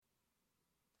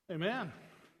Amen.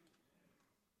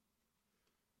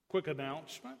 Quick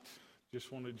announcement. Just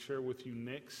wanted to share with you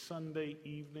next Sunday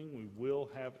evening we will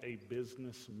have a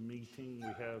business meeting. We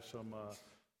have some, is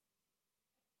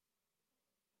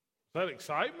that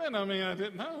excitement? I mean, I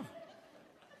didn't know.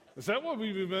 Is that what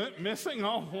we've been missing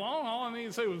all along? All I need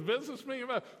to say was business meeting.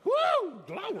 Woo!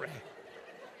 Glory!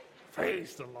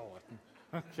 Praise the Lord.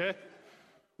 Okay.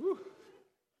 Woo.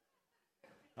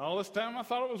 All this time I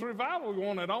thought it was revival we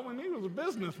wanted. All we needed was a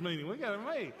business meeting. We got it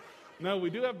made. No, we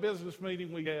do have a business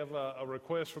meeting. We have a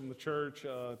request from the church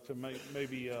to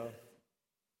maybe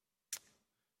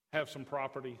have some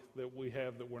property that we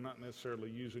have that we're not necessarily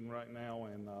using right now,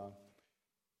 and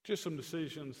just some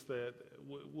decisions that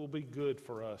will be good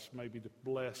for us, maybe to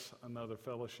bless another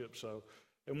fellowship. So,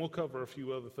 and we'll cover a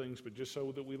few other things, but just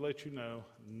so that we let you know,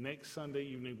 next Sunday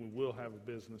evening we will have a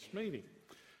business meeting.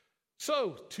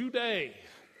 So today,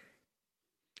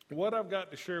 what I've got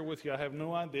to share with you, I have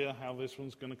no idea how this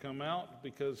one's going to come out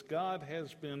because God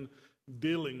has been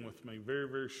dealing with me very,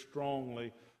 very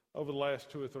strongly over the last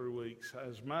 2 or 3 weeks.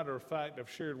 As a matter of fact, I've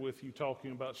shared with you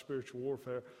talking about spiritual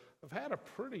warfare. I've had a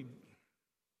pretty,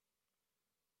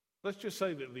 let's just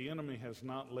say that the enemy has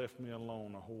not left me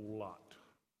alone a whole lot.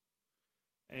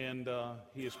 And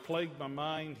he has plagued my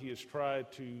mind. He has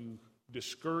tried to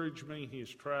discourage me. He has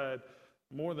tried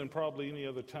more than probably any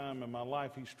other time in my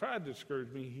life. He's tried to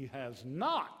discourage me. He has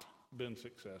not been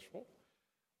successful.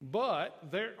 But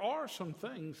there are some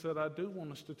things that I do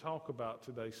want us to talk about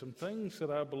today, some things that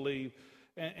I believe,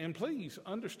 and please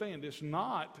understand, it's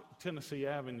not Tennessee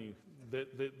Avenue that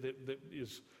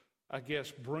is, I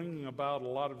guess, bringing about a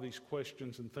lot of these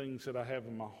questions and things that I have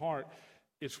in my heart.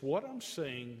 It's what I'm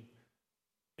seeing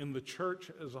in the church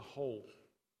as a whole.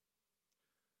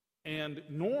 And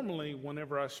normally,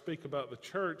 whenever I speak about the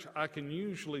church, I can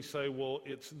usually say, well,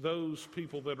 it's those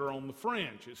people that are on the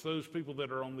fringe. It's those people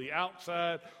that are on the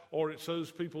outside, or it's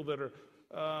those people that are,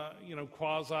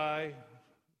 quasi-church.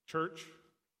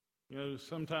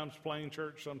 Sometimes playing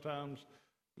church, sometimes,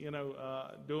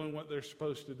 doing what they're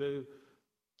supposed to do.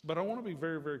 But I want to be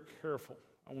very, very careful.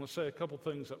 I want to say a couple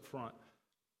things up front.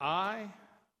 I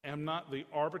am not the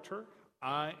arbiter.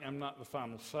 I am not the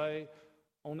final say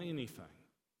on anything.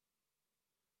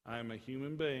 I am a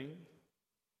human being,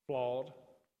 flawed,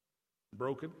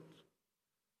 broken.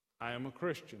 I am a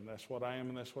Christian. That's what I am,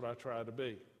 and that's what I try to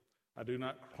be. I do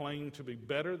not claim to be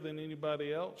better than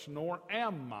anybody else, nor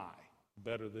am I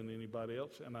better than anybody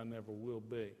else, and I never will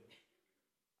be.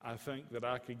 I think that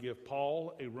I could give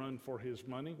Paul a run for his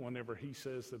money whenever he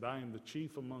says that I am the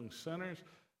chief among sinners.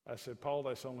 I said, Paul,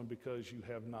 that's only because you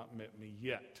have not met me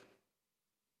yet.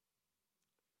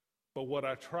 But what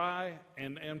I try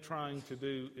and am trying to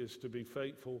do is to be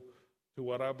faithful to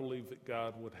what I believe that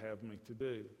God would have me to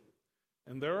do.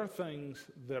 And there are things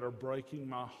that are breaking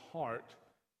my heart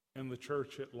in the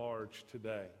church at large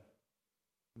today.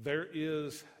 There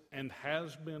is, and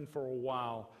has been for a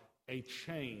while, a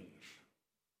change,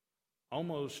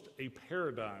 almost a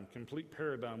paradigm, complete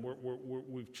paradigm.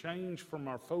 We've changed from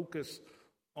our focus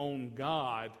on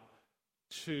God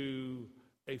to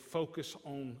a focus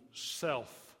on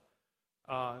self.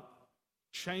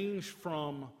 Change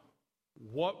from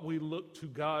what we look to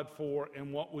God for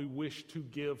and what we wish to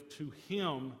give to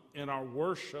Him in our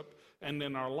worship and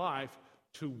in our life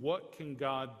to what can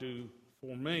God do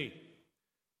for me.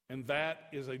 And that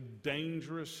is a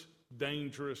dangerous,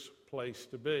 dangerous place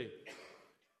to be.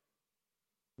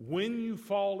 When you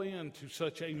fall into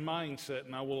such a mindset,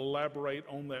 and I will elaborate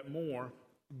on that more,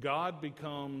 God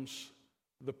becomes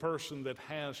the person that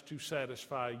has to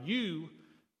satisfy you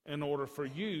in order for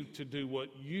you to do what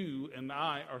you and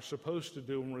I are supposed to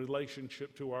do in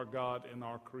relationship to our God and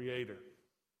our Creator.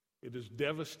 It is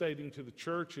devastating to the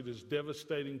church. It is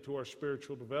devastating to our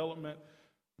spiritual development.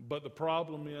 But the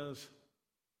problem is,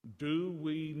 do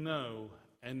we know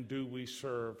and do we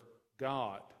serve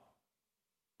God?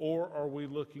 Or are we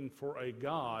looking for a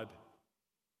God,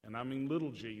 and I mean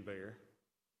little g there,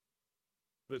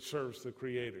 that serves the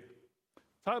Creator?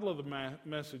 The title of the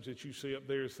message that you see up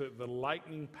there is that the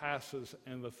lightning passes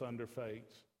and the thunder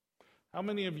fades. How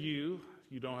many of you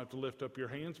don't have to lift up your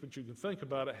hands, but you can think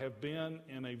about it, have been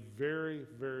in a very,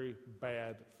 very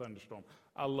bad thunderstorm?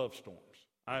 I love storms.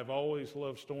 I have always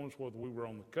loved storms, whether we were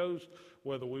on the coast,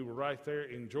 whether we were right there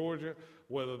in Georgia,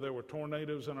 whether there were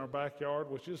tornadoes in our backyard,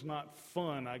 which is not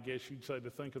fun, I guess you'd say, to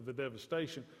think of the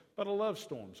devastation. But I love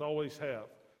storms, always have.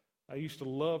 I used to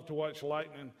love to watch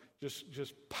lightning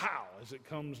just pow as it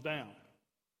comes down.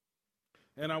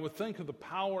 And I would think of the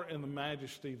power and the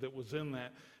majesty that was in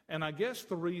that. And I guess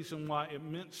the reason why it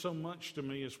meant so much to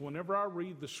me is whenever I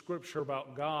read the scripture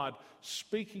about God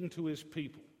speaking to His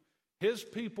people, His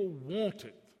people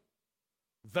wanted.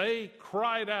 They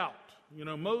cried out,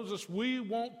 Moses, we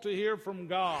want to hear from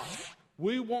God.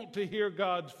 We want to hear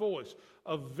God's voice.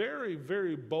 A very,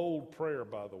 very bold prayer,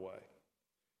 by the way.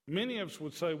 Many of us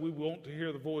would say we want to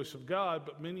hear the voice of God,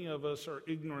 but many of us are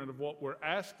ignorant of what we're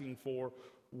asking for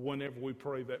whenever we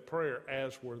pray that prayer,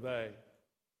 as were they.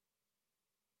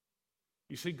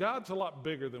 You see, God's a lot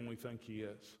bigger than we think He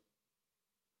is.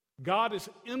 God is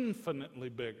infinitely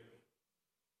bigger.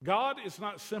 God is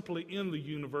not simply in the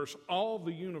universe. All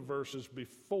the universe is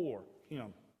before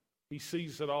Him. He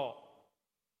sees it all.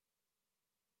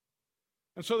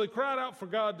 And so they cried out for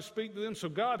God to speak to them. So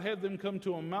God had them come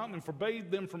to a mountain and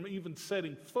forbade them from even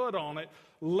setting foot on it,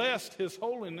 lest His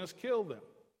holiness kill them.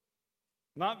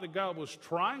 Not that God was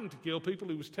trying to kill people.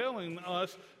 He was telling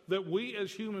us that we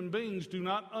as human beings do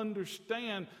not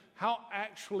understand how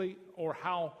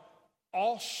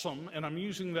awesome, and I'm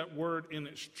using that word in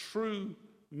its true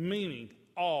meaning,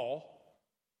 how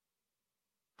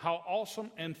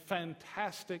awesome and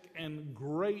fantastic and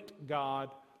great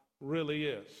God really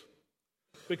is.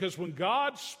 Because when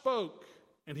God spoke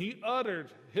and He uttered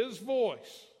His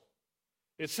voice,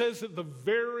 it says that the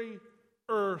very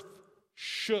earth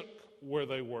shook where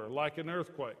they were, like an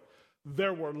earthquake.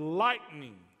 There were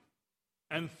lightning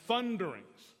and thunderings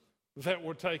that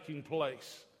were taking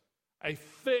place. A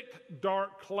thick,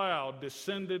 dark cloud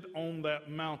descended on that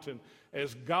mountain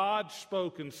as God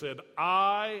spoke and said,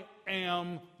 I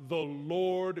am the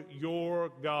Lord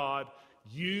your God.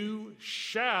 You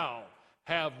shall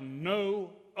have no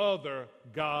other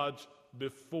gods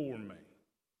before me.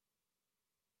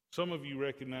 Some of you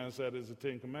recognize that as the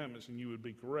Ten Commandments, and you would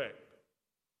be correct.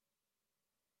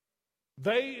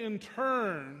 They, in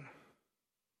turn,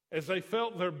 as they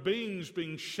felt their beings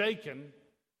being shaken,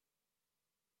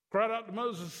 cried out to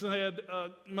Moses and said,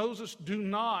 Moses, do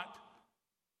not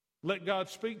let God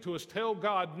speak to us. Tell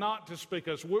God not to speak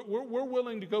to us. We're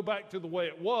willing to go back to the way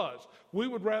it was. We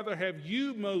would rather have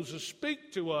you, Moses,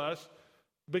 speak to us,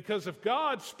 because if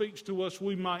God speaks to us,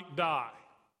 we might die.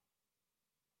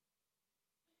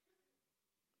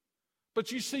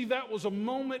 But you see, that was a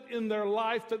moment in their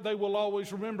life that they will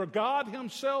always remember. God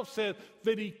Himself said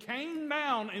that He came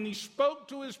down and He spoke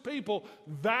to His people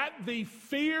that the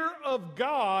fear of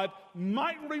God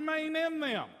might remain in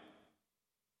them.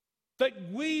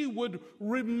 That we would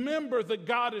remember that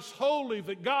God is holy,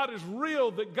 that God is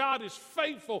real, that God is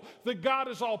faithful, that God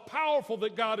is all-powerful,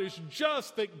 that God is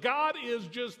just, that God is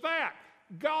just that,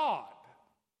 God.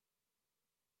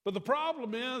 But the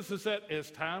problem is that as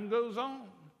time goes on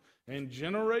and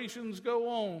generations go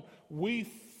on, we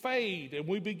fade and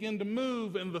we begin to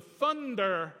move, and the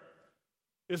thunder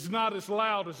is not as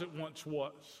loud as it once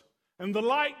was. And the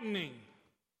lightning,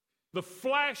 the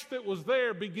flash that was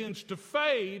there, begins to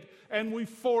fade, and we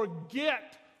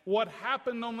forget what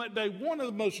happened on that day. One of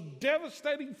the most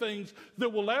devastating things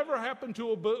that will ever happen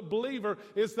to a believer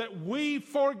is that we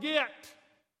forget.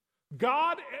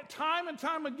 God, time and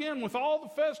time again, with all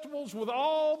the festivals, with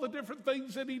all the different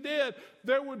things that He did,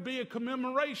 there would be a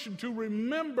commemoration to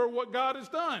remember what God has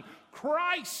done.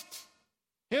 Christ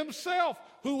Himself,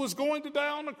 who was going to die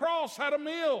on the cross, had a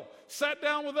meal, sat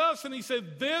down with us, and He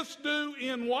said, this do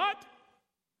in what?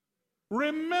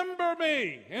 Remember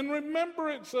me, in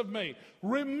remembrance of me.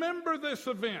 Remember this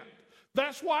event.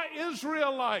 That's why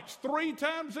Israelites, 3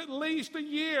 times at least a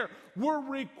year, were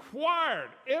required.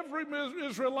 Every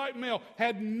Israelite male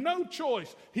had no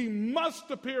choice. He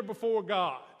must appear before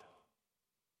God.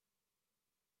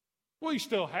 We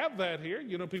still have that here.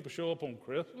 People show up on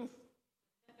Christmas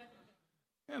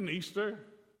and Easter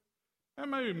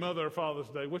and maybe Mother or Father's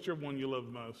Day, whichever one you love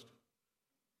most.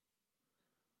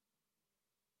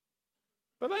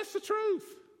 But that's the truth.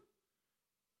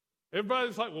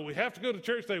 Everybody's like, well, we have to go to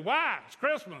church today. Why? It's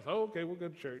Christmas. Oh, okay, we'll go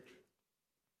to church.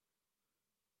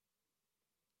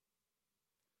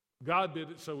 God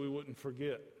did it so we wouldn't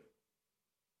forget.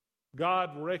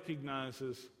 God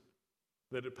recognizes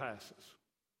that it passes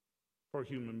for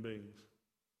human beings.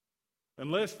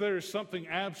 Unless there is something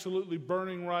absolutely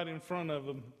burning right in front of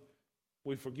them,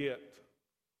 we forget.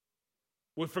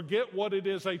 We forget what it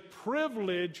is a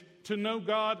privilege to know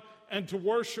God and to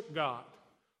worship God.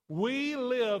 We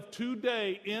live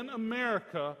today in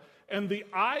America, and the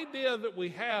idea that we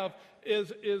have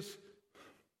is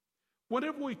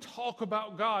whenever we talk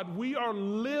about God, we are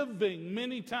living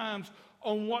many times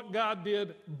on what God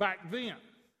did back then.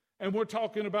 And we're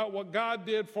talking about what God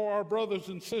did for our brothers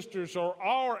and sisters or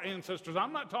our ancestors.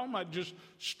 I'm not talking about just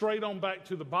straight on back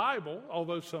to the Bible,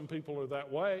 although some people are that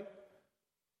way.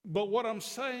 But what I'm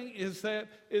saying is that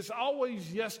it's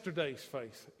always yesterday's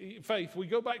faith. We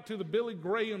go back to the Billy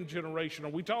Graham generation, or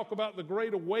we talk about the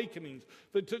great awakenings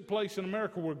that took place in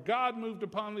America where God moved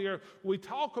upon the earth. We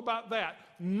talk about that.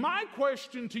 My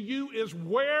question to you is,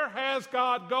 where has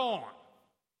God gone?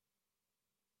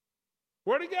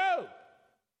 Where'd he go?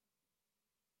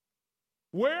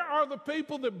 Where are the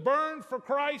people that burn for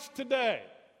Christ today?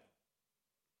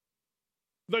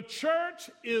 The church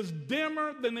is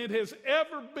dimmer than it has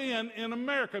ever been in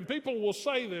America. And people will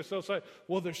say this. They'll say,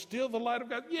 well, there's still the light of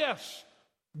God. Yes,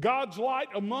 God's light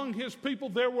among his people.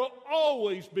 There will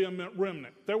always be a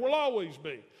remnant. There will always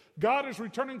be. God is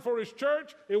returning for his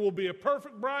church. It will be a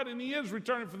perfect bride, and he is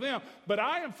returning for them. But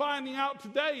I am finding out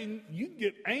today, and you can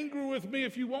get angry with me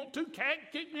if you want to, can't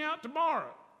kick me out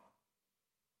tomorrow.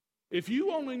 If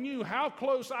you only knew how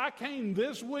close I came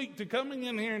this week to coming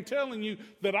in here and telling you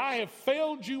that I have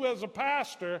failed you as a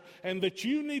pastor and that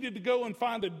you needed to go and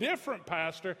find a different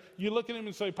pastor, you look at him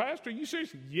and say, Pastor, are you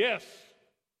serious? Yes.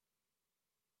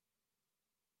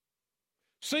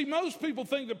 See, most people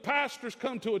think that pastors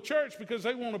come to a church because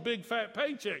they want a big fat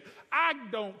paycheck. I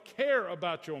don't care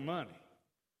about your money.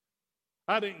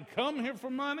 I didn't come here for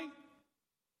money,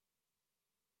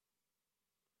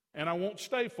 and I won't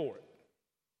stay for it.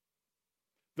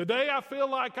 The day I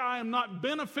feel like I am not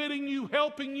benefiting you,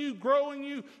 helping you, growing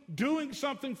you, doing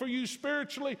something for you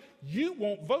spiritually, you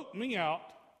won't vote me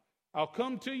out. I'll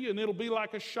come to you and it'll be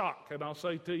like a shock. And I'll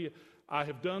say to you, I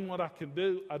have done what I can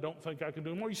do. I don't think I can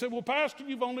do more. You say, well, Pastor,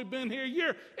 you've only been here a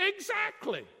year.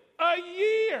 Exactly. A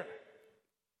year.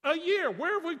 A year.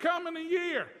 Where have we come in a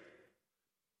year?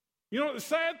 You know what the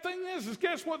sad thing is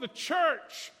guess what the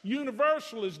church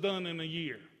universal has done in a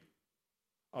year?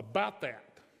 About that.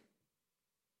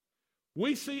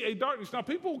 We see a darkness. Now,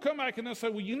 people will come back and they'll say,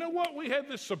 well, you know what? We had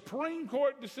this Supreme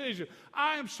Court decision.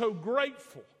 I am so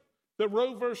grateful that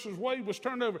Roe versus Wade was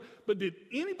turned over. But did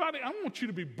anybody, I want you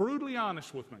to be brutally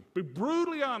honest with me. Be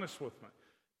brutally honest with me.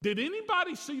 Did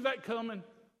anybody see that coming?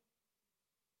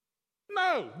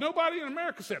 No. Nobody in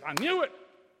America said, I knew it.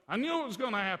 I knew it was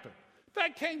going to happen.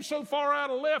 That came so far out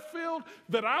of left field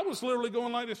that I was literally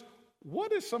going like this.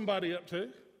 What is somebody up to?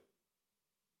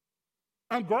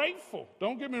 I'm grateful.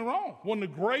 Don't get me wrong. One of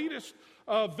the greatest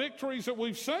victories that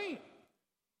we've seen.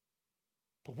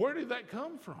 But where did that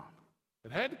come from?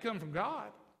 It had to come from God.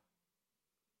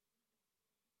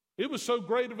 It was so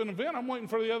great of an event, I'm waiting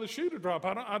for the other shoe to drop.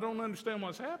 I don't understand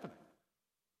what's happening.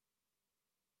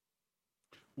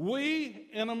 We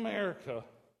in America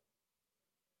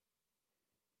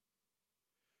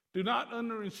do not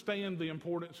understand the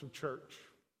importance of church.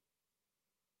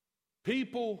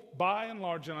 People, by and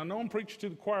large, and I know I'm preaching to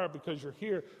the choir because you're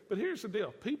here, but here's the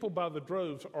deal. People by the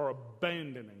droves are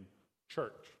abandoning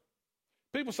church.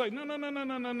 People say,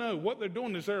 no. What they're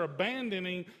doing is they're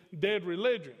abandoning dead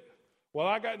religion. Well,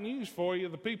 I got news for you.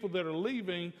 The people that are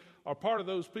leaving are part of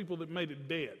those people that made it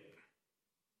dead.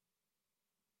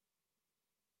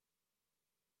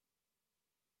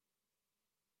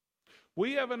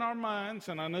 We have in our minds,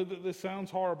 and I know that this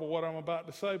sounds horrible what I'm about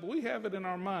to say, but we have it in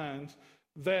our minds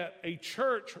that a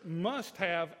church must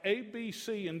have A, B,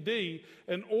 C, and D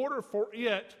in order for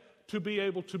it to be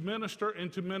able to minister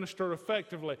and to minister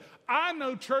effectively. I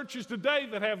know churches today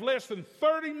that have less than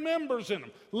 30 members in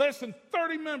them, less than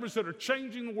 30 members that are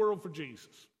changing the world for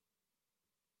Jesus.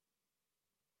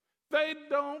 They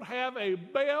don't have a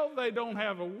bell, they don't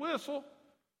have a whistle.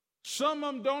 Some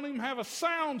of them don't even have a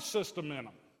sound system in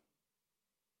them.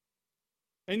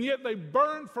 And yet they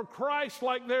burn for Christ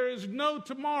like there is no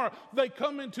tomorrow. They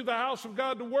come into the house of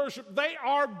God to worship. They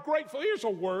are grateful. Here's a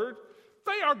word.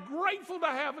 They are grateful to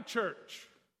have a church.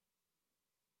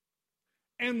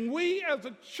 And we as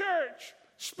a church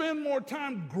spend more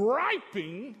time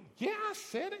griping. Yeah, I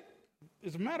said it.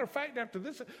 As a matter of fact, after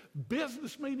this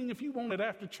business meeting, if you want it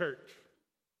after church,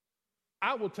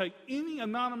 I will take any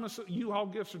anonymous U-Haul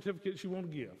gift certificates you want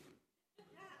to give.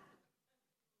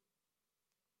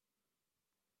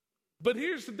 But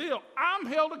here's the deal. I'm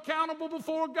held accountable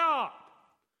before God.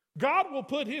 God will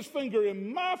put his finger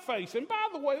in my face. And by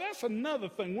the way, that's another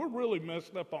thing we're really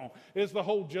messed up on, is the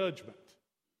whole judgment.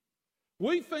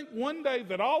 We think one day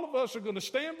that all of us are going to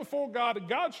stand before God and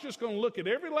God's just going to look at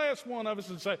every last one of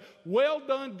us and say, well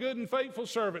done, good and faithful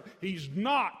servant. He's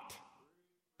not.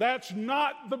 That's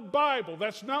not the Bible.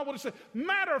 That's not what it says.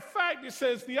 Matter of fact, it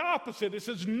says the opposite. It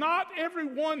says, not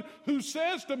everyone who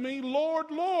says to me, Lord,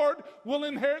 Lord, will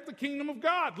inherit the kingdom of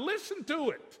God. Listen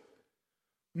to it.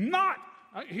 Not,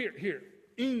 here,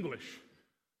 English.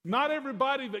 Not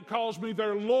everybody that calls me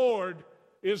their Lord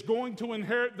is going to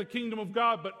inherit the kingdom of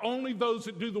God, but only those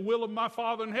that do the will of my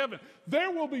Father in heaven. There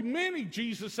will be many,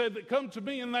 Jesus said, that come to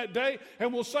me in that day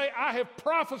and will say, I have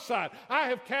prophesied, I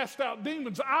have cast out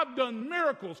demons, I've done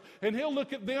miracles. And he'll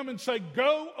look at them and say,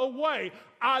 go away,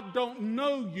 I don't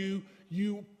know you,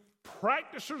 you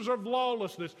practicers of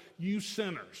lawlessness, you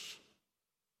sinners.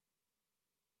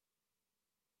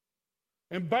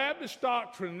 And Baptist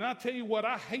doctrine, and I tell you what,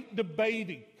 I hate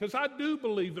debating, because I do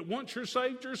believe that once you're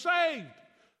saved, you're saved.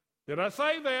 Did I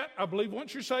say that? I believe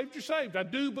once you're saved, you're saved. I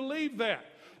do believe that.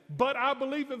 But I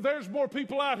believe that there's more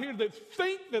people out here that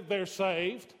think that they're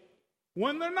saved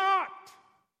when they're not.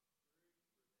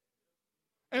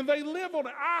 And they live on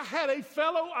it. I had a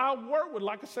fellow I worked with.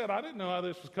 Like I said, I didn't know how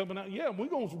this was coming out. Yeah, we're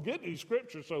going to get these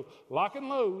scriptures, so lock and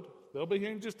load. They'll be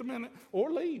here in just a minute.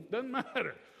 Or leave, doesn't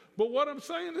matter. But what I'm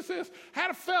saying is this.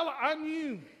 Had a fellow I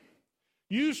knew,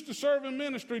 used to serve in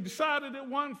ministry, decided it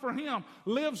wasn't for him,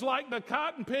 lives like the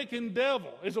cotton-picking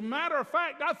devil. As a matter of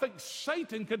fact, I think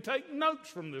Satan could take notes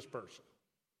from this person.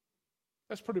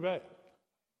 That's pretty bad.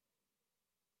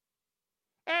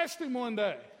 Asked him one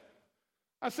day,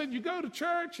 I said, you go to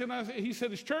church? And he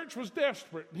said his church was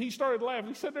desperate. And he started laughing.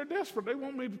 He said, they're desperate. They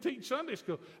want me to teach Sunday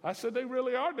school. I said, they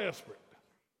really are desperate.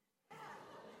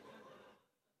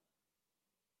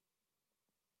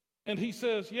 And he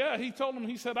says, yeah, he told him,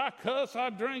 he said, I cuss, I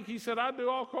drink. He said, I do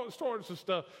all sorts of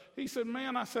stuff. He said,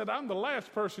 man, I said, I'm the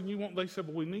last person you want. They said,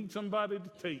 well, we need somebody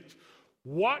to teach.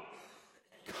 What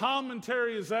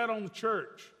commentary is that on the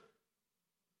church?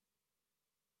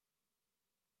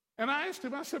 And I asked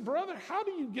him, I said, brother, how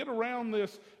do you get around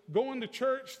this going to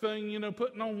church thing, you know,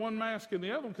 putting on one mask and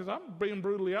the other one? Because I'm being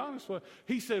brutally honest with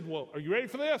you. He said, well, are you ready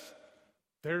for this?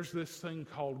 There's this thing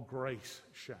called grace,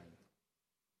 Shane.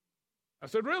 I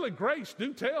said, really, grace,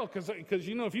 do tell, because,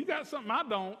 you know, if you got something I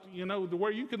don't, you know, to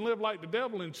where you can live like the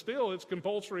devil and still it's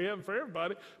compulsory heaven for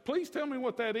everybody, please tell me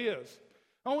what that is.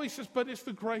 Oh, he says, but it's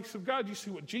the grace of God. You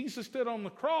see what Jesus did on the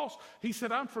cross? He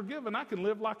said, I'm forgiven. I can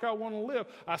live like I want to live.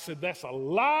 I said, that's a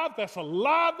lie, that's a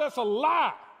lie, that's a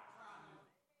lie.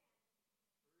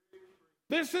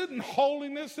 This isn't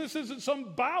holiness. This isn't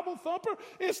some Bible thumper.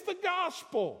 It's the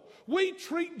gospel. We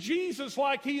treat Jesus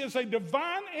like he is a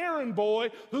divine errand boy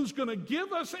who's going to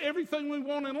give us everything we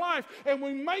want in life, and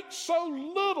we make so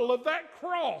little of that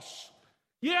cross.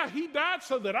 Yeah, he died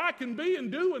so that I can be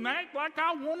and do and act like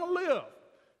I want to live.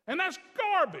 And that's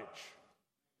garbage.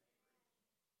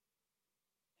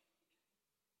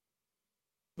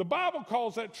 The Bible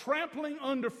calls that trampling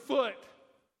underfoot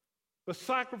the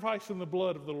sacrifice and the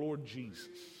blood of the Lord Jesus.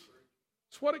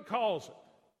 That's what it calls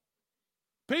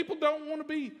it. People don't want to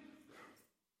be.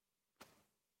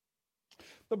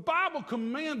 The Bible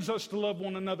commands us to love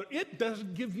one another. It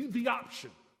doesn't give you the option.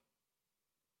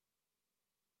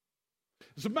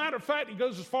 As a matter of fact, it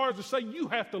goes as far as to say you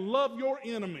have to love your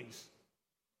enemies.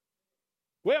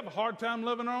 We have a hard time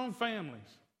loving our own families.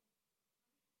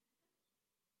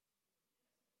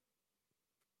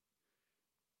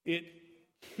 It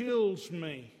kills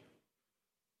me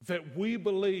that we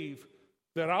believe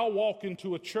that I'll walk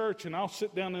into a church and I'll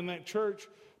sit down in that church,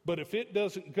 but if it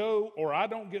doesn't go or I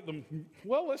don't get them,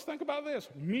 well, let's think about this.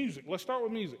 Music. Let's start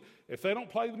with music. If they don't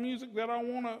play the music that I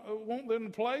want them to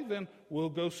play, then we'll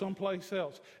go someplace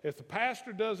else. If the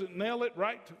pastor doesn't nail it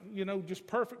right, you know, just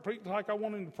perfect, preach like I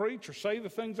want him to preach or say the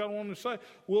things I want him to say,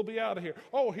 we'll be out of here.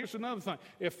 Oh, here's another thing.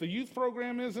 If the youth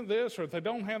program isn't this, or if they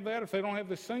don't have that, if they don't have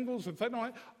the singles, if they don't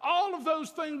have, all of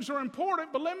those things are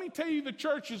important, but let me tell you the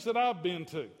churches that I've been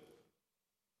to.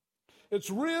 It's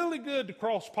really good to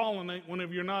cross-pollinate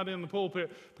whenever you're not in the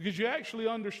pulpit because you actually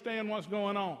understand what's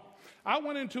going on. I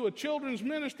went into a children's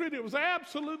ministry that was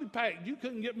absolutely packed. You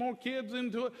couldn't get more kids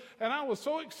into it, and I was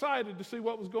so excited to see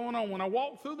what was going on. When I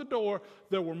walked through the door,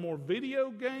 there were more video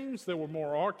games. There were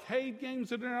more arcade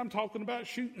games in there. I'm talking about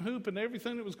shooting hoop and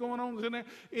everything that was going on was in there.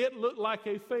 It looked like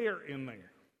a fair in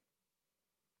there.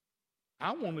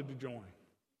 I wanted to join.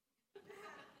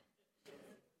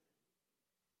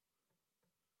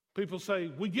 People say,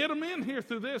 we get them in here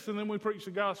through this, and then we preach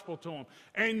the gospel to them.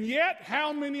 And yet,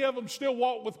 how many of them still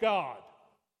walk with God?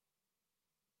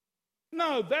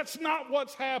 No, that's not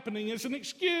what's happening. It's an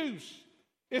excuse.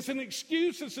 It's an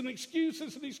excuse, it's an excuse,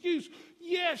 it's an excuse.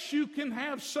 Yes, you can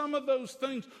have some of those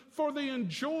things for the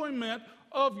enjoyment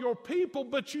of your people,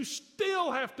 but you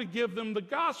still have to give them the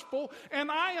gospel. And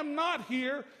I am not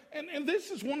here, and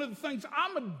this is one of the things,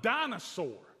 I'm a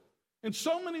dinosaur. In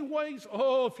so many ways,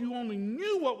 oh, if you only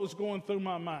knew what was going through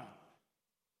my mind.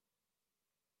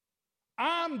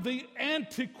 I'm the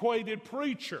antiquated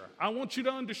preacher. I want you to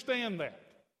understand that.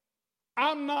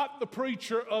 I'm not the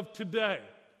preacher of today.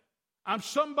 I'm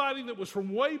somebody that was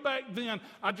from way back then.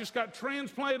 I just got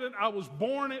transplanted. I was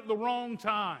born at the wrong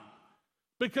time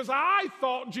because I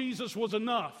thought Jesus was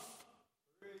enough.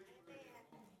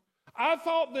 I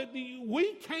thought that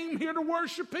we came here to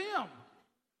worship him.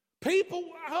 People,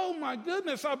 oh my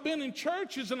goodness, I've been in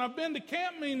churches and I've been to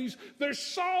camp meetings. There's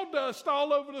sawdust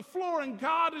all over the floor and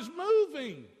God is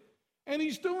moving. And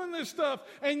he's doing this stuff.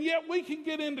 And yet we can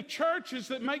get into churches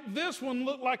that make this one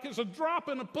look like it's a drop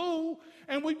in a pool.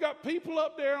 And we've got people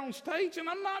up there on stage. And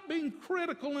I'm not being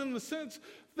critical in the sense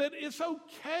that it's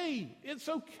okay. It's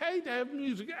okay to have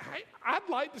music. Hey, I'd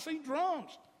like to see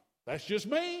drums. That's just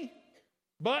me.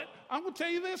 But I'm going to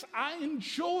tell you this. I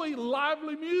enjoy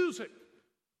lively music.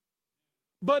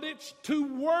 But it's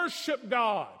to worship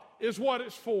God is what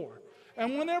it's for.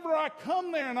 And whenever I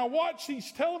come there and I watch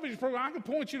these television programs, I can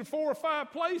point you to 4 or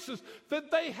 5 places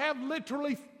that they have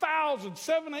literally thousands,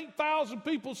 7,000, 8,000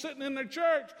 people sitting in their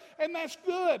church. And that's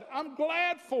good. I'm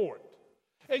glad for it.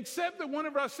 Except that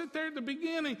whenever I sit there at the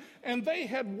beginning and they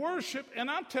had worship, and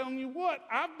I'm telling you what,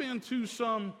 I've been to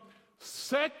some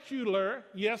secular,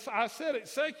 yes, I said it,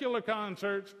 secular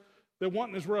concerts that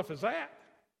wasn't as rough as that.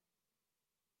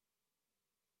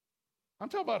 I'm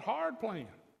talking about hard playing.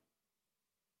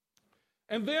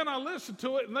 And then I listen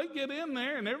to it, and they get in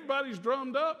there, and everybody's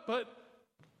drummed up, but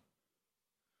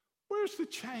where's the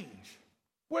change?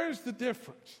 Where's the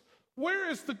difference? Where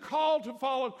is the call to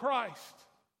follow Christ?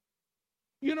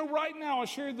 You know, right now, I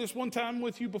shared this one time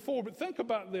with you before, but think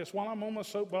about this while I'm on my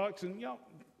soapbox, and y'all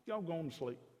going to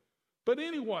sleep. But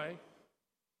anyway,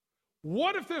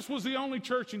 what if this was the only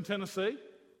church in Tennessee?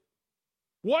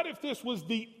 What if this was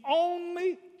the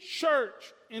only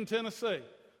church in Tennessee?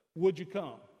 Would you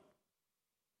come?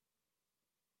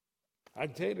 I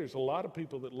can tell you there's a lot of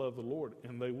people that love the Lord,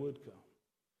 and they would come.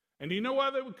 And do you know why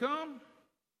they would come?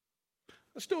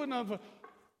 Let's do another.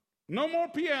 No more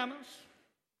pianos.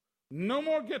 No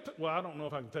more guitar. Well, I don't know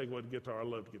if I can take away the guitar. I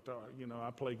love guitar. You know,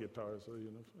 I play guitar, so,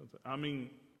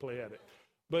 play at it.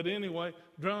 But anyway,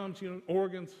 drums,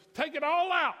 organs. Take it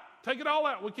all out. Take it all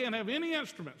out. We can't have any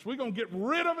instruments. We're going to get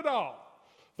rid of it all.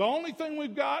 The only thing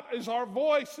we've got is our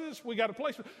voices. We got a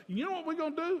place. You know what we're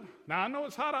going to do? Now, I know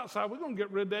it's hot outside. We're going to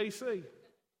get rid of the AC.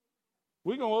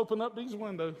 We're going to open up these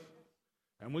windows,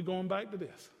 and we're going back to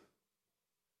this.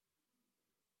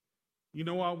 You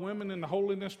know why women in the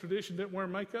holiness tradition didn't wear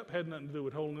makeup? Had nothing to do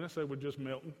with holiness. They were just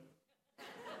melting.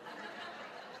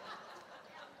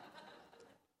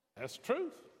 That's the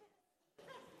truth.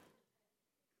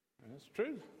 That's the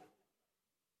truth.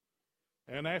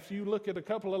 And after you look at a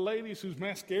couple of ladies whose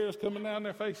mascara's coming down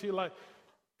their face, you're like,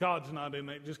 God's not in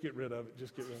there. Just get rid of it.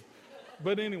 Just get rid of it.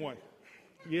 But anyway,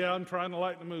 yeah, I'm trying to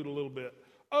lighten the mood a little bit.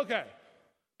 Okay,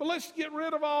 but let's get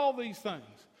rid of all these things.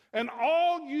 And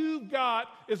all you've got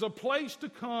is a place to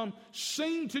come,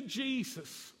 sing to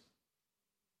Jesus,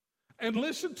 and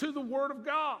listen to the Word of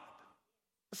God.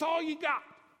 That's all you got.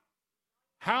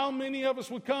 How many of us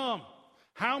would come?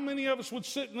 How many of us would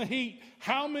sit in the heat?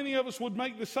 How many of us would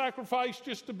make the sacrifice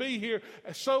just to be here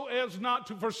so as not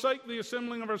to forsake the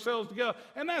assembling of ourselves together?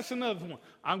 And that's another one.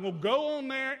 I'm going to go on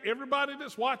there. Everybody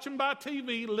that's watching by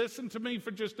TV, listen to me for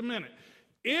just a minute.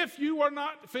 If you are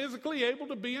not physically able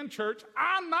to be in church,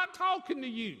 I'm not talking to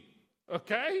you,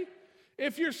 okay?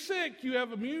 If you're sick, you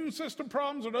have immune system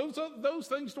problems or those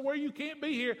things to where you can't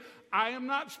be here, I am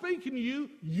not speaking to you.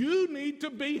 You need to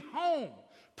be home.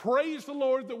 Praise the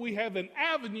Lord that we have an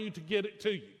avenue to get it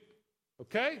to you,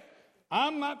 okay?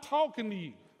 I'm not talking to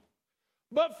you.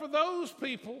 But for those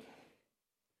people,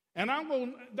 and I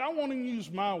won't even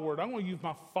use my word, I'm going to use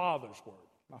my Father's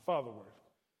word,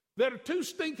 that are too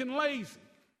stinking lazy.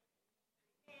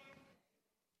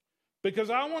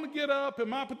 Because I want to get up in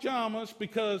my pajamas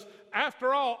because,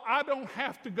 after all, I don't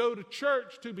have to go to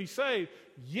church to be saved.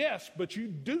 Yes, but you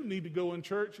do need to go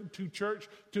to church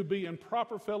to be in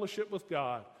proper fellowship with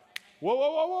God. Whoa,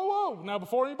 whoa, whoa, whoa, whoa. Now,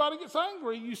 before anybody gets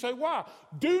angry, you say, why?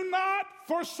 Do not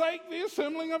forsake the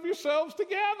assembling of yourselves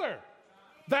together.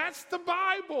 That's the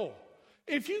Bible.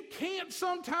 If you can't,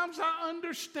 sometimes I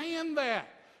understand that.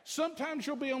 Sometimes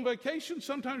you'll be on vacation,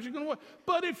 sometimes you're going to work.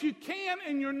 But if you can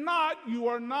and you're not, you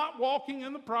are not walking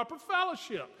in the proper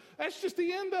fellowship. That's just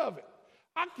the end of it.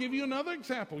 I'll give you another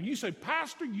example. You say,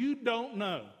 Pastor, you don't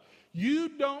know. You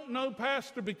don't know,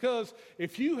 Pastor, because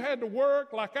if you had to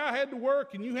work like I had to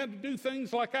work and you had to do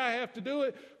things like I have to do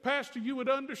it, Pastor, you would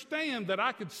understand that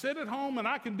I could sit at home and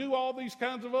I can do all these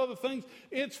kinds of other things.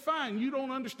 It's fine. You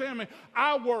don't understand me.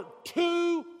 I worked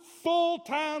 2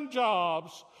 full-time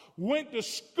jobs, went to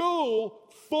school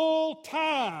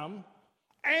full-time,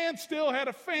 and still had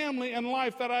a family and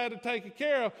life that I had to take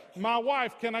care of. My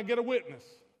wife, can I get a witness?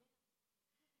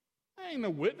 I ain't no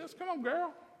witness. Come on,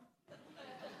 girl.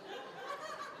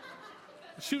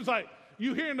 She was like,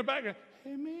 you hear in the background,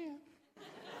 amen.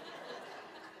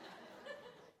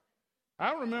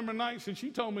 I remember nights and she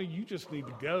told me, you just need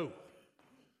to go.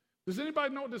 Does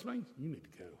anybody know what this means? You need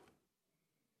to go.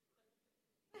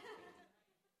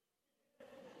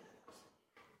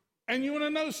 And you want to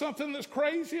know something that's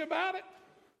crazy about it?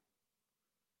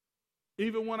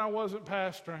 Even when I wasn't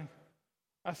pastoring,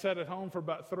 I sat at home for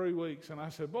about 3 weeks, and I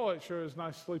said, boy, it sure is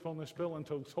nice to sleep on this pillow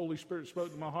until the Holy Spirit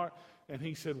spoke to my heart. And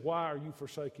he said, why are you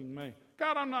forsaking me?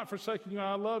 God, I'm not forsaking you.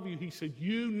 I love you. He said,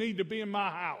 you need to be in my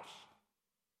house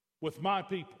with my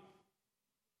people.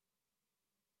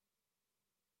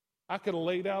 I could have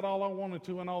laid out all I wanted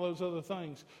to and all those other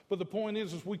things. But the point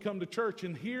is we come to church,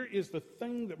 and here is the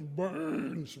thing that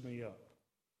burns me up.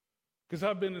 Because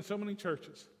I've been in so many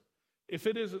churches. If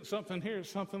it isn't something here, it's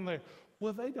something there.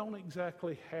 Well, they don't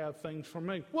exactly have things for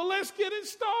me. Well, let's get it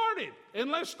started, and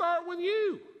let's start with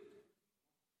you.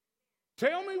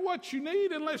 Tell me what you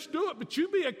need, and let's do it. But you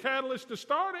be a catalyst to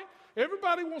start it.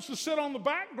 Everybody wants to sit on the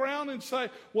background and say,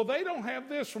 well, they don't have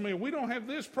this for me. We don't have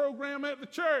this program at the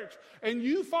church. And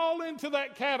you fall into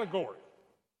that category.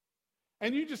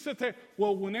 And you just sit there,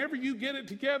 well, whenever you get it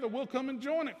together, we'll come and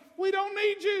join it. We don't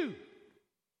need you.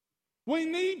 We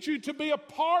need you to be a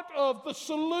part of the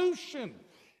solution.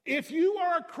 If you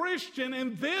are a Christian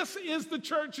and this is the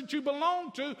church that you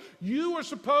belong to, you are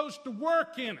supposed to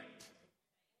work in it.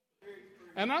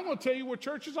 And I'm going to tell you where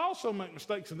churches also make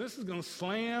mistakes, and this is going to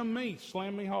slam me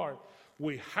hard.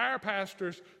 We hire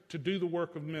pastors to do the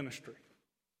work of ministry.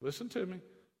 Listen to me,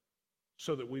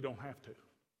 so that we don't have to.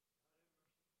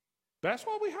 That's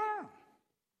why we hire them.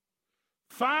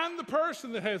 Find the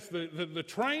person that has the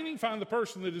training, find the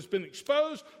person that has been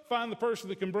exposed, find the person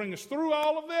that can bring us through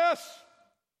all of this.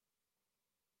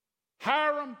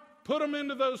 Hire them, put them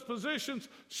into those positions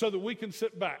so that we can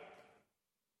sit back.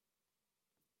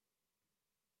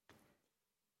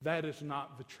 That is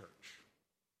not the church.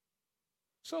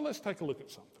 So let's take a look at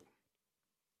something.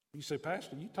 You say,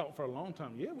 Pastor, you talked for a long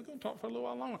time. Yeah, we're going to talk for a little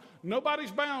while longer.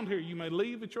 Nobody's bound here. You may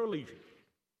leave at your leisure.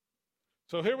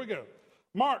 So here we go.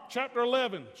 Mark chapter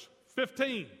 11,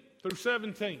 15 through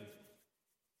 17.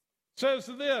 Says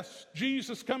this,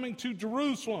 Jesus coming to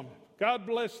Jerusalem. God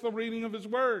bless the reading of his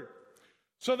word.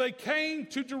 So they came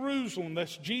to Jerusalem,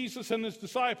 that's Jesus and his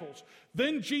disciples.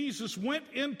 Then Jesus went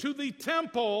into the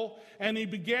temple and he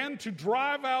began to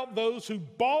drive out those who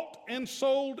bought and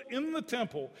sold in the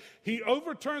temple. He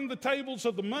overturned the tables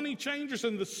of the money changers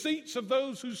and the seats of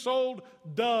those who sold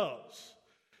doves.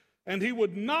 And he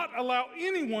would not allow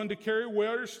anyone to carry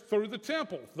wares through the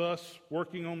temple, thus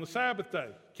working on the Sabbath day.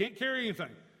 Can't carry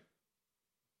anything.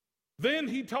 Then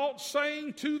he taught,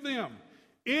 saying to them,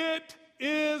 it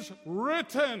is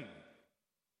written,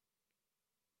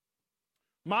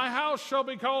 my house shall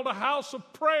be called a house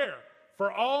of prayer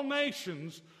for all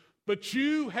nations, but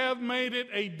you have made it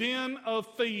a den of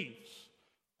thieves.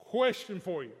 Question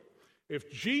for you.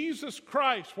 If Jesus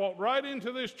Christ walked right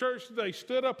into this church today,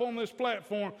 stood up on this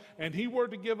platform, and he were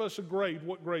to give us a grade,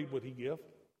 what grade would he give?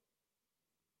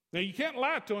 Now, you can't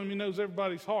lie to him. He knows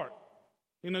everybody's heart.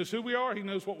 He knows who we are. He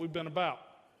knows what we've been about.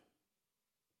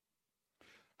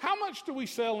 How much do we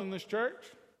sell in this church?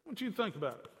 I want you to think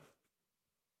about it.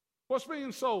 What's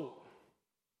being sold?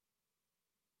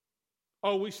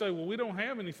 Oh, we say, well, we don't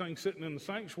have anything sitting in the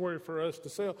sanctuary for us to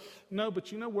sell. No,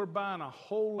 but you know, we're buying a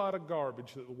whole lot of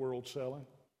garbage that the world's selling.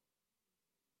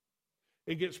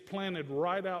 It gets planted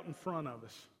right out in front of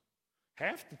us.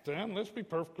 Half the time, let's be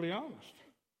perfectly honest.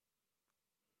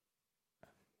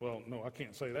 Well, no, I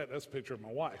can't say that. That's a picture of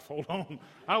my wife. Hold on.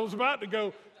 I was about to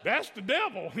go, that's the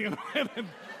devil. You know.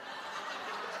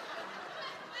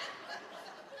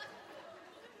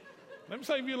 Let me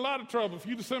save you a lot of trouble if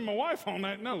you just send my wife on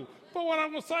that. No. But what I'm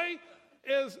going to say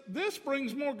is this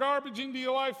brings more garbage into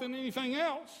your life than anything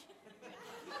else.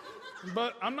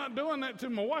 But I'm not doing that to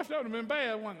my wife. That would have been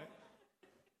bad, wouldn't it?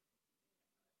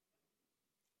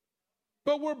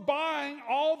 But we're buying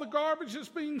all the garbage that's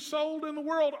being sold in the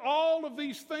world. All of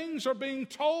these things are being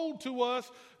told to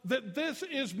us that this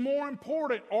is more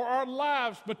important, or our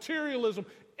lives, materialism,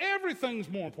 everything's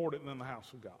more important than the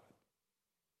house of God.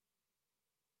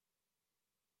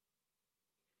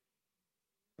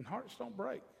 And hearts don't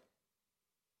break.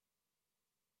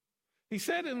 He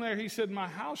said in there, he said, my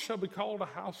house shall be called a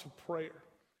house of prayer.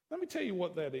 Let me tell you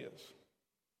what that is.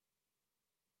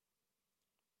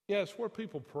 Yes, where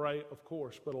people pray, of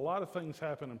course, but a lot of things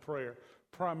happen in prayer,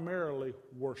 primarily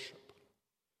worship.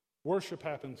 Worship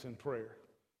happens in prayer.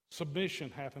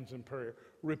 Submission happens in prayer.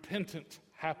 Repentance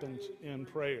happens in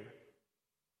prayer.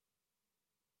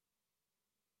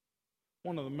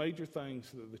 one of the major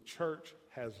things that the church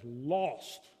has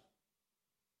lost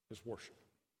is worship.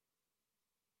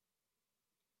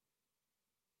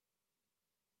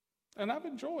 And I've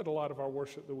enjoyed a lot of our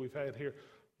worship that we've had here,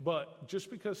 but just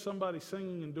because somebody's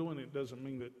singing and doing it doesn't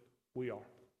mean that we are.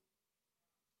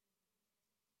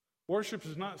 Worship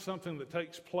is not something that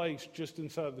takes place just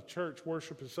inside the church.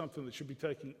 Worship is something that should be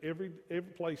taking every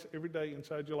place, every day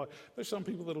inside your life. There's some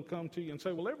people that will come to you and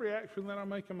say, well, every action that I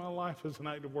make in my life is an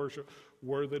act of worship.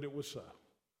 Were that it was so.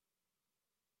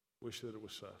 Wish that it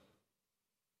was so.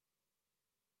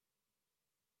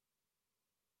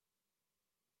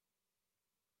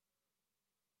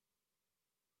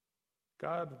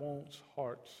 God wants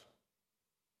hearts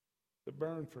that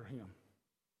burn for Him.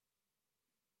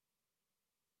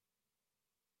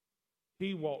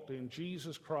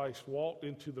 Jesus Christ walked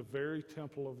into the very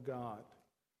temple of God.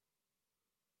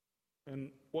 And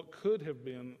what could have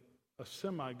been a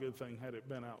semi-good thing had it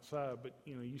been outside, but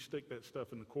you stick that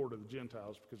stuff in the court of the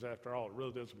Gentiles because after all, it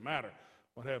really doesn't matter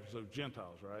what happens to those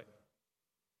Gentiles, right?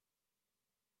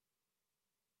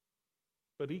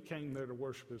 But He came there to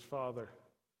worship His Father,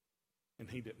 and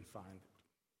He didn't find it.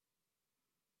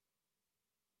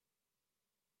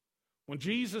 When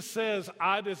Jesus says,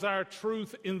 I desire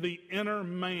truth in the inner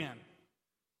man,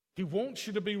 He wants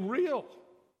you to be real.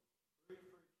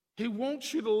 He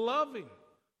wants you to love Him.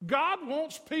 God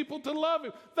wants people to love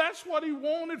Him. That's what He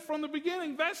wanted from the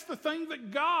beginning. That's the thing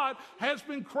that God has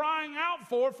been crying out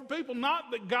for people.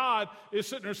 Not that God is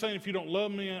sitting there saying, if you don't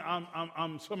love me,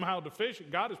 I'm somehow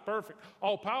deficient. God is perfect,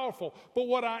 all-powerful. But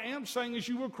what I am saying is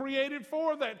you were created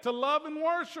for that, to love and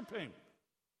worship Him.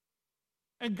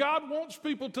 And God wants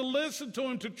people to listen to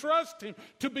Him, to trust Him,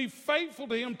 to be faithful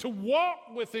to Him, to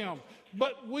walk with Him.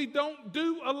 But we don't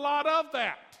do a lot of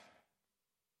that.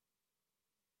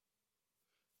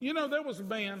 There was a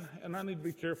man, and I need to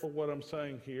be careful what I'm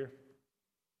saying here.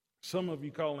 Some of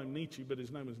you call him Nietzsche, but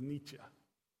his name is Nietzsche.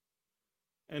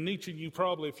 And Nietzsche, you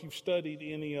probably, if you've studied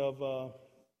any of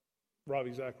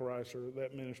Ravi Zacharias or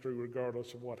that ministry,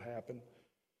 regardless of what happened,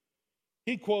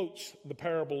 he quotes the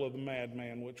parable of the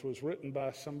madman, which was written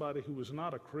by somebody who was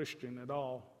not a Christian at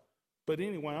all. But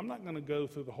anyway, I'm not going to go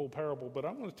through the whole parable, but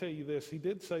I'm going to tell you this. He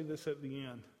did say this at the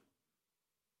end.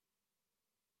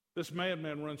 This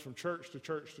madman runs from church to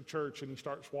church to church, and he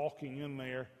starts walking in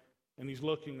there, and he's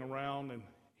looking around, and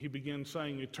he begins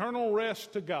saying, eternal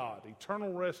rest to God,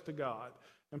 eternal rest to God.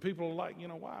 And people are like,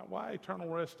 why eternal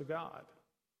rest to God?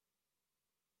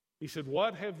 He said,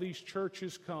 what have these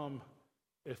churches come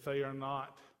if they are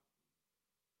not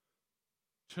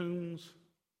tombs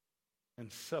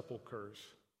and sepulchers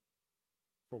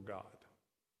for God?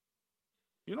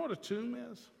 You know what a tomb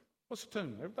is? What's a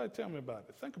tomb? Everybody tell me about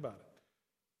it. Think about it.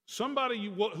 Somebody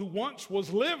who once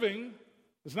was living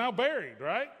is now buried,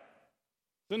 right?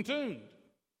 It's entombed.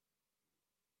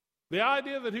 The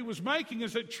idea that he was making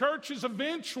is that churches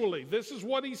eventually, this is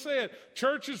what he said,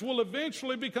 churches will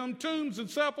eventually become tombs and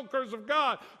sepulchers of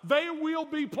God. They will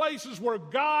be places where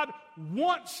God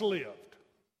once lived,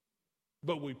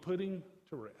 but we put Him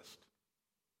to rest.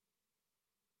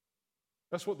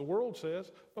 That's what the world says.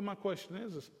 But my question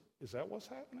is that what's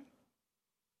happening?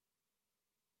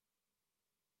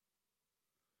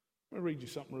 Let me read you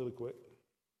something really quick.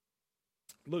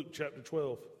 Luke chapter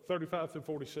 12, 35 through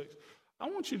 46. I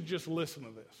want you to just listen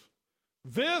to this.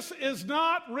 This is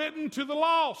not written to the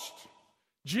lost.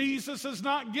 Jesus is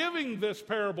not giving this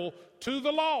parable to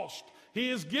the lost. He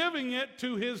is giving it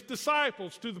to His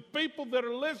disciples, to the people that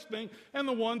are listening and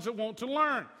the ones that want to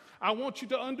learn. I want you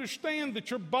to understand that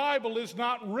your Bible is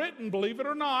not written, believe it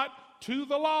or not, to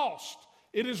the lost.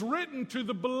 It is written to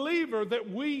the believer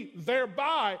that we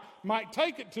thereby might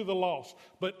take it to the lost.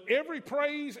 But every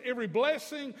praise, every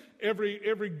blessing,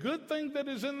 every good thing that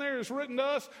is in there is written to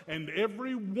us, and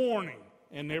every warning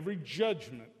and every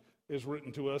judgment is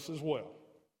written to us as well.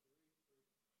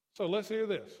 So let's hear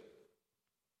this.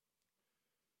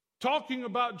 Talking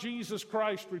about Jesus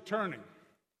Christ returning,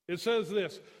 it says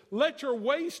this, let your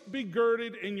waist be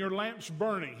girded and your lamps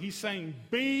burning. He's saying,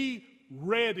 be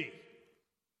ready.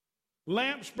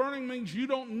 Lamps burning means you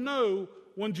don't know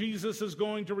when Jesus is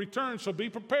going to return. So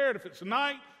be prepared. If it's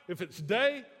night, if it's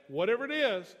day, whatever it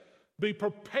is, be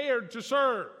prepared to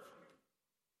serve.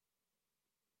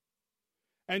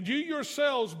 And you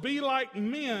yourselves be like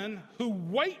men who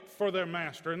wait for their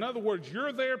master. In other words,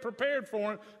 you're there prepared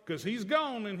for him because he's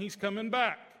gone and he's coming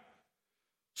back.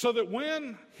 So that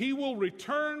when he will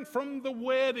return from the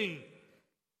wedding,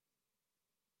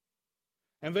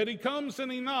 and that he comes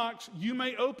and he knocks, you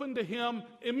may open to him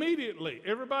immediately.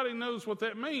 Everybody knows what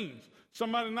that means.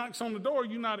 Somebody knocks on the door,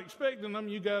 you're not expecting them,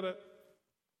 you got to.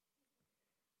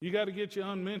 You got to get your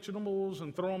unmentionables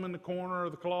and throw them in the corner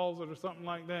of the closet or something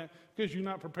like that because you're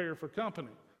not prepared for company.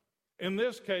 In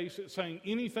this case, it's saying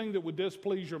anything that would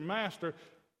displease your master,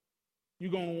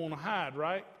 you're going to want to hide,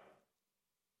 right?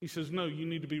 He says, no, you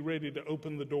need to be ready to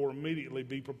open the door immediately.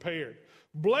 Be prepared.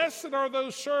 Blessed are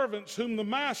those servants whom the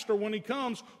master, when he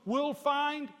comes, will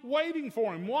find waiting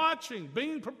for him, watching,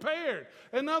 being prepared.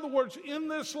 In other words, in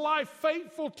this life,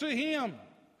 faithful to him.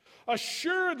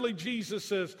 Assuredly, Jesus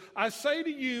says, I say to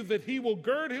you that he will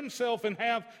gird himself and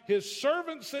have his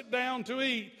servants sit down to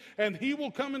eat, and he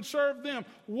will come and serve them.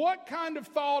 What kind of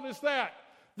thought is that?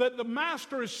 That the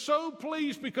master is so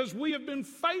pleased because we have been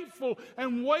faithful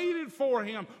and waited for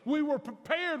him. We were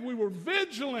prepared, we were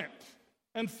vigilant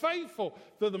and faithful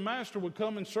that the master would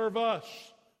come and serve us.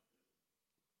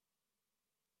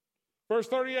 Verse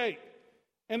 38.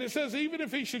 And it says, even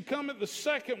if he should come at the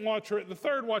second watch or at the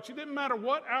third watch, it didn't matter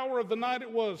what hour of the night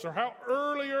it was or how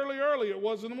early it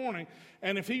was in the morning.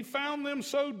 And if he found them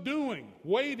so doing,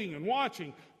 waiting and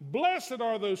watching, blessed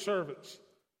are those servants.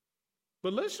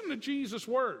 But listen to Jesus'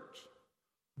 words.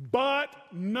 But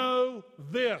know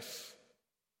this.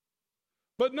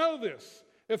 But know this.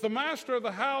 If the master of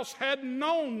the house had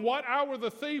known what hour the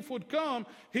thief would come,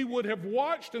 he would have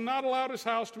watched and not allowed his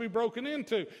house to be broken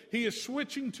into. He is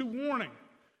switching to warning.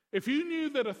 If you knew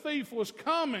that a thief was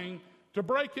coming to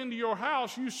break into your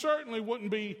house, you certainly wouldn't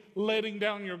be letting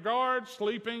down your guard,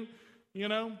 sleeping,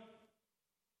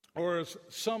 or as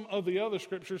some of the other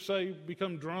scriptures say,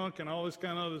 become drunk and all this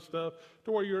kind of other stuff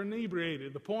to where you're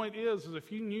inebriated. The point is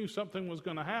if you knew something was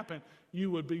going to happen,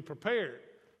 you would be prepared.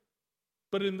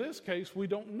 But in this case, we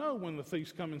don't know when the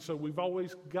thief's coming, so we've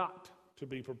always got to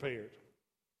be prepared.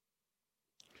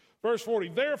 Verse 40,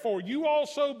 therefore you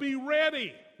also be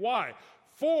ready. Why?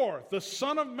 For the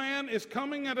Son of Man is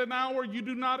coming at an hour you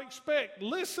do not expect.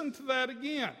 Listen to that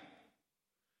again.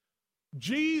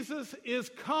 Jesus is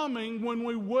coming when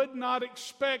we would not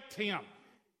expect him.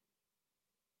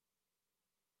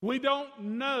 We don't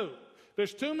know.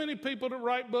 There's too many people that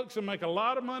write books and make a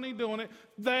lot of money doing it.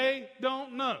 They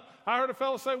don't know. I heard a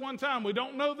fellow say one time, we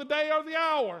don't know the day or the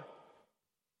hour,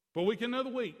 but we can know the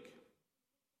week.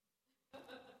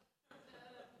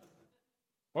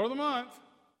 Or the month.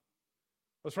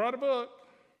 Let's write a book.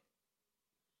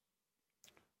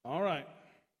 All right.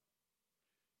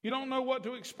 You don't know what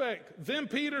to expect. Then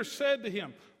Peter said to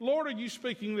him, Lord, are you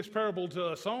speaking this parable to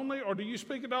us only, or do you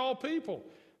speak it to all people?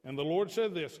 And the Lord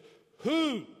said this,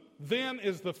 who then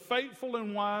is the faithful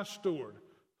and wise steward?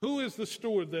 Who is the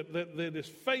steward that is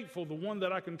faithful, the one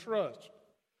that I can trust?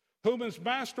 Whom his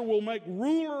master will make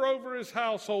ruler over his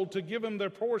household to give him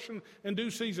their portion in due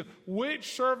season.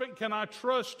 Which servant can I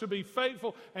trust to be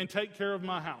faithful and take care of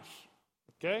my house?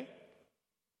 Okay?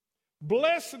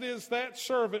 Blessed is that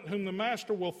servant whom the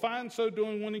master will find so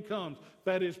doing when he comes.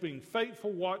 That is, being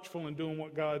faithful, watchful, and doing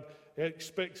what God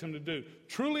expects him to do.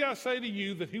 Truly I say to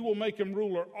you that he will make him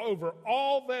ruler over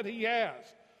all that he has.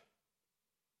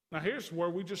 Now here's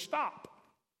where we just stop.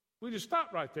 We just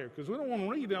stop right there because we don't want to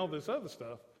read all this other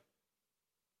stuff.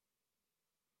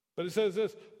 But it says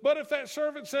this, but if that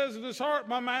servant says in his heart,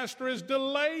 my master is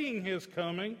delaying his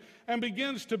coming, and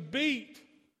begins to beat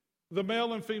the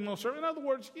male and female servant. In other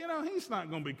words, he's not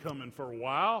going to be coming for a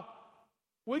while.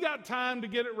 We got time to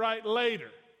get it right later.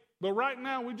 But right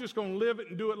now, we're just going to live it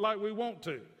and do it like we want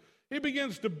to. He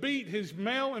begins to beat his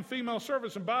male and female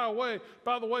servants. And by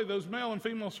the way, those male and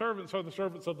female servants are the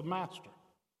servants of the master,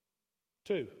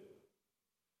 too.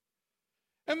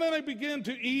 And then they begin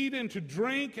to eat and to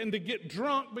drink and to get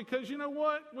drunk because you know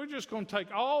what? We're just going to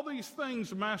take all these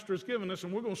things the master has given us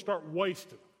and we're going to start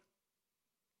wasting them.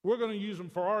 We're going to use them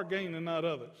for our gain and not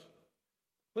others.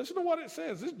 Listen to what it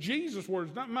says. This is Jesus'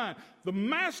 words, not mine. The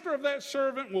master of that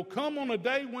servant will come on a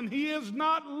day when he is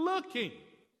not looking.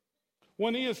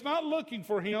 When he is not looking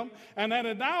for him, and at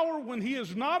an hour when he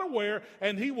is not aware,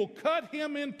 and he will cut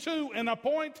him in two and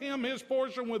appoint him his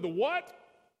portion with the what?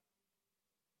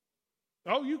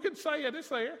 Oh, you can say it. It's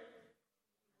there.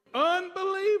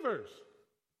 Unbelievers.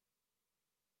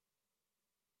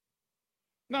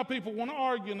 Now, people want to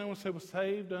argue, and they want to say, well,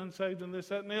 saved, unsaved, and this,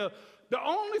 that, and the other. The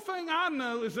only thing I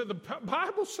know is that the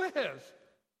Bible says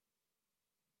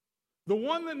the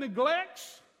one that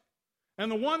neglects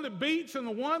and the one that beats and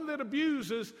the one that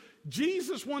abuses,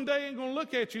 Jesus one day ain't going to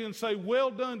look at you and say,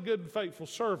 well done, good and faithful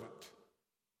servant.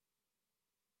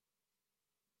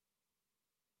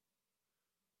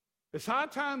 It's high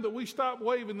time that we stop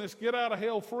waving this get out of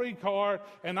hell free card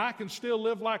and I can still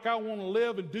live like I want to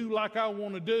live and do like I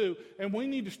want to do. And we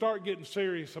need to start getting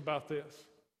serious about this.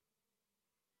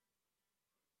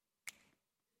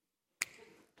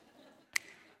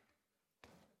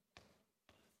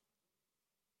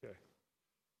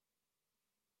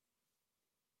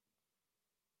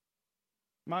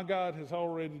 My God has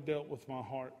already dealt with my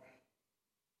heart.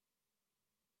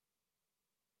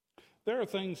 There are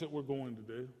things that we're going to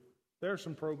do. There are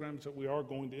some programs that we are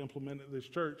going to implement at this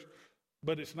church,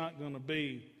 but it's not going to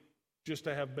be just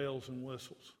to have bells and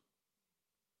whistles.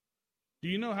 Do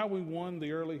you know how we won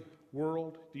the early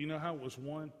world? Do you know how it was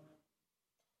won?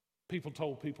 People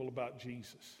told people about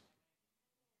Jesus.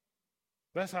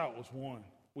 That's how it was won.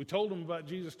 We told them about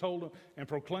Jesus, told them, and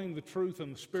proclaimed the truth,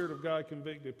 and the Spirit of God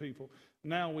convicted people.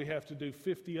 Now we have to do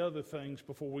 50 other things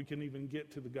before we can even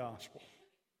get to the gospel.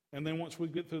 And then once we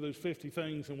get through those 50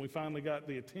 things and we finally got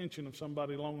the attention of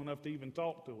somebody long enough to even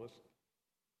talk to us,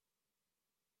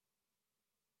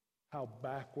 how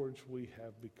backwards we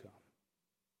have become.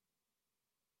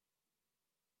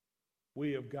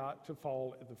 We have got to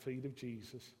fall at the feet of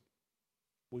Jesus.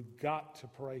 We've got to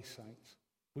pray, saints.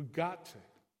 We've got to.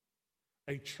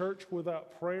 A church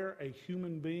without prayer, a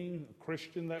human being, a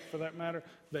Christian that for that matter,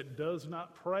 that does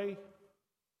not pray,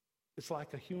 it's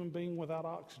like a human being without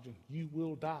oxygen. You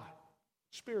will die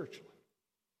spiritually.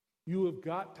 You have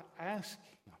got to ask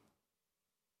Him.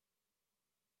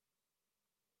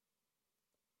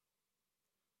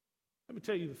 Let me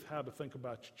tell you how to think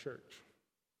about your church.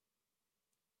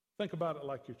 Think about it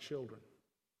like your children.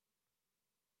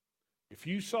 If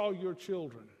you saw your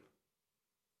children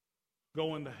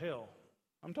going to hell,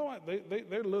 I'm talking about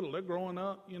they're little, they're growing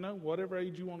up, whatever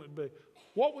age you want it to be.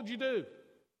 What would you do?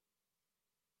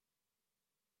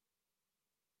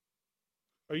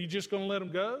 Are you just going to let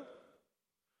them go?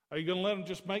 Are you going to let them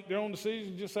just make their own decisions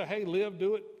and just say, hey, live,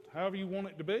 do it however you want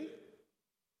it to be?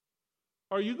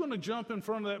 Are you going to jump in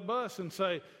front of that bus and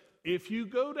say, if you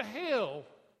go to hell,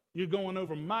 you're going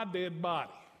over my dead body?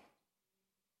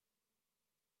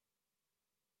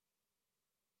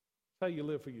 That's how you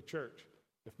live for your church.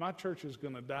 If my church is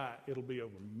going to die, it'll be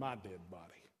over my dead body,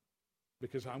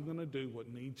 because I'm going to do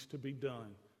what needs to be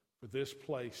done for this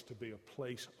place to be a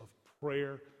place of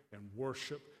prayer and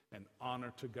worship and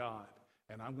honor to God.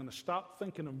 And I'm going to stop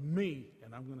thinking of me,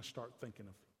 and I'm going to start thinking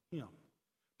of Him.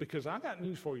 Because I got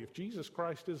news for you. If Jesus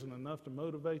Christ isn't enough to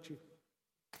motivate you,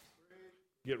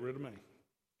 get rid of me.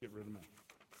 Get rid of me.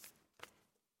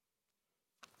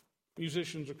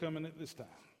 Musicians are coming at this time.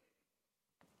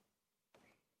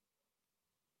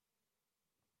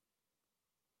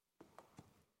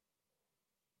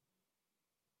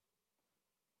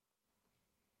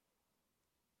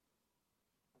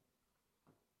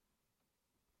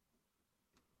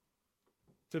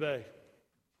 Today,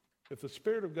 if the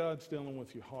Spirit of God's dealing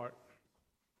with your heart,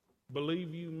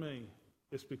 believe you me,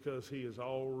 it's because He has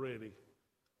already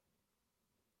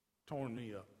torn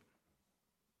me up.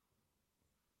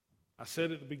 I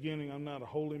said at the beginning, I'm not a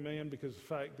holy man, because the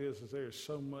fact is there is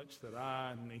so much that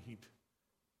I need.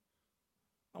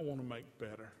 I want to make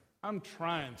better. I'm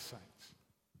trying, saints,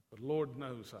 but Lord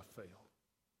knows I fail.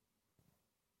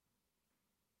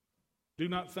 Do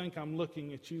not think I'm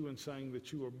looking at you and saying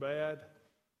that you are bad.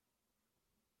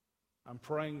 I'm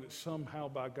praying that somehow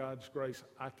by God's grace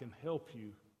I can help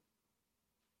you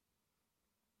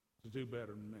to do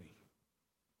better than me.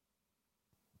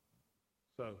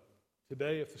 So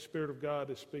today, if the Spirit of God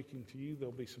is speaking to you,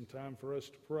 there'll be some time for us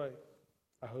to pray.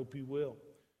 I hope you will.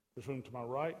 There's room to my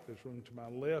right. There's room to my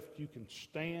left. You can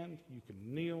stand. You can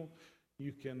kneel.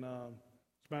 You can, as a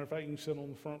matter of fact, you can sit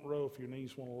on the front row if your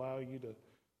knees won't allow you to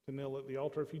kneel at the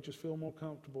altar, if you just feel more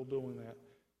comfortable doing that.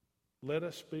 Let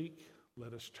us speak.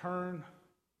 Let us turn.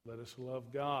 Let us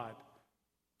love God.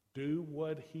 Do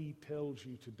what He tells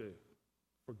you to do.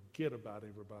 Forget about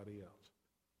everybody else.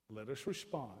 Let us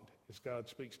respond as God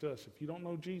speaks to us. If you don't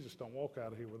know Jesus, don't walk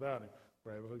out of here without Him.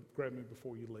 Grab me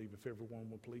before you leave. If everyone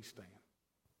will please stand.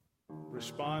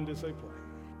 Respond as they play.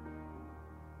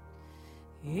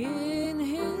 In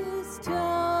His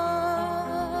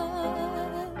time,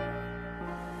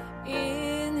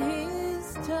 in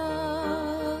His time.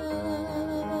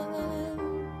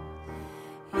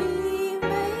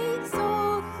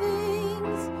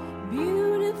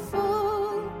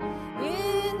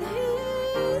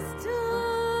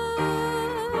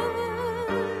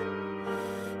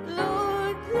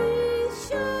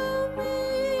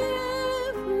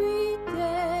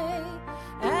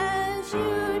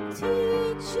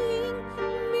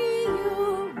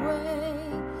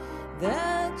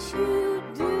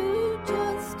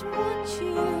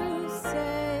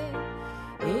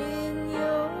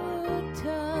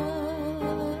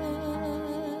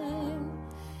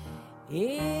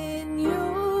 You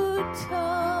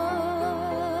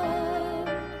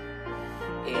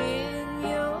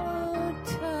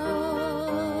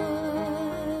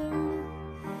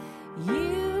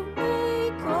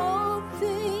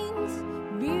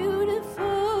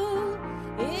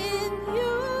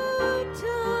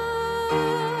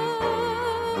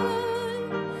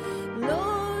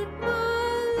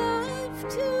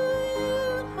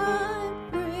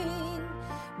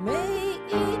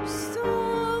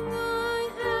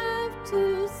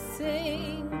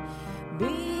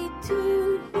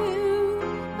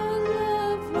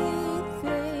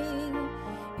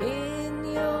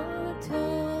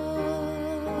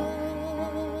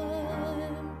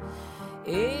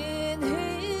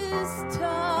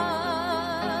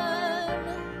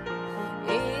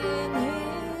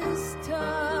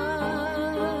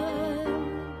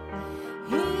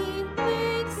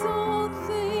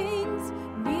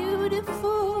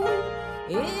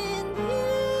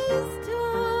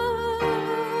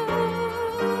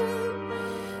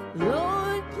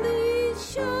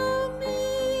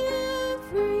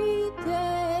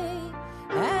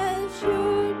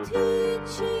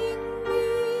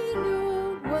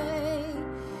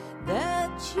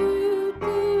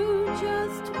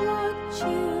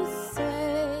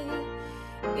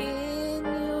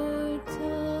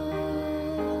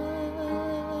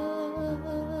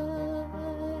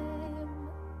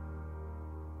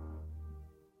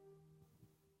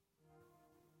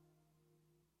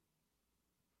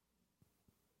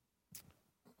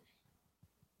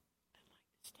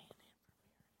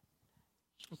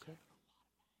Okay.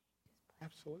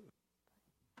 Absolutely.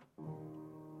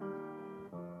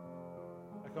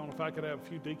 Back on, if I could have a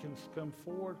few deacons come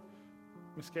forward.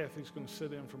 Miss Kathy's going to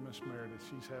sit in for Miss Meredith.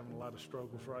 She's having a lot of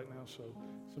struggles right now. So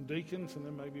some deacons and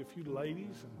then maybe a few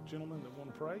ladies and gentlemen that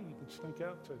want to pray, you can sneak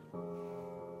out too.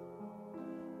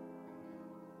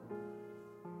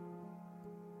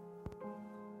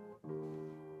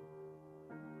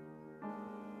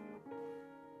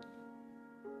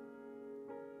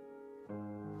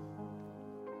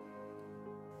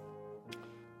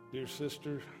 Dear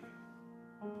sister,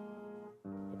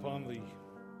 upon the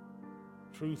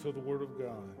truth of the Word of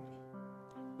God,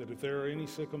 that if there are any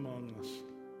sick among us,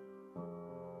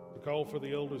 to call for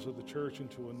the elders of the church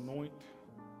and to anoint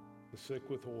the sick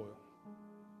with oil.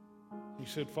 You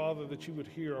said, Father, that you would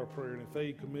hear our prayer, and if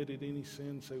they committed any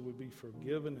sins, they would be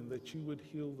forgiven, and that you would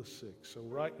heal the sick. So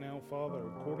right now, Father,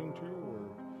 according to your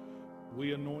word,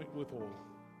 we anoint with oil.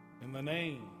 In the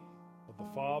name of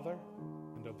the Father,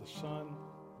 and of the Son,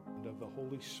 and of the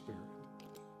Holy Spirit.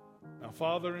 Now,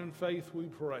 Father, in faith we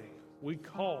pray. We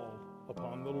call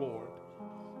upon the Lord.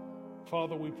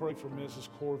 Father, we pray for Mrs.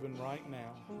 Corvin right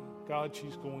now. God,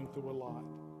 she's going through a lot.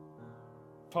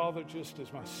 Father, just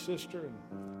as my sister,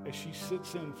 and as she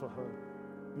sits in for her,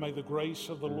 may the grace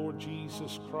of the Lord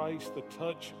Jesus Christ, the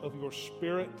touch of your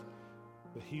Spirit,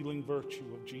 the healing virtue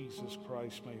of Jesus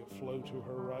Christ, may it flow to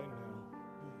her right now.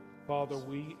 Father,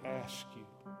 we ask you,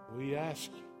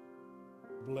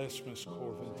 bless Miss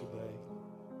Corvin today.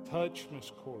 Touch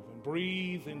Miss Corvin.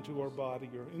 Breathe into her body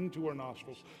or into her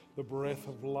nostrils the breath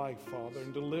of life, Father,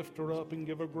 and to lift her up and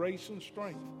give her grace and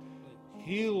strength.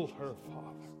 Heal her,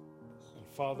 Father. And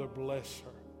Father, bless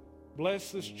her.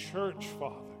 Bless this church,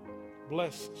 Father.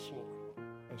 Bless us, Lord,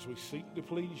 as we seek to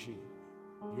please you.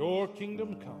 Your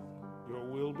kingdom come, your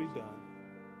will be done.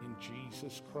 In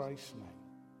Jesus Christ's name.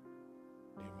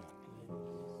 Amen.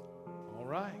 All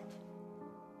right.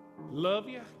 Love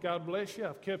you. God bless you.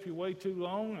 I've kept you way too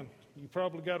long, and you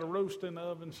probably got a roast in the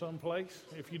oven someplace.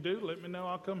 If you do, let me know.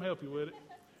 I'll come help you with it.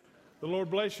 The Lord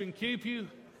bless you and keep you.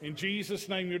 In Jesus'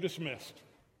 name, you're dismissed.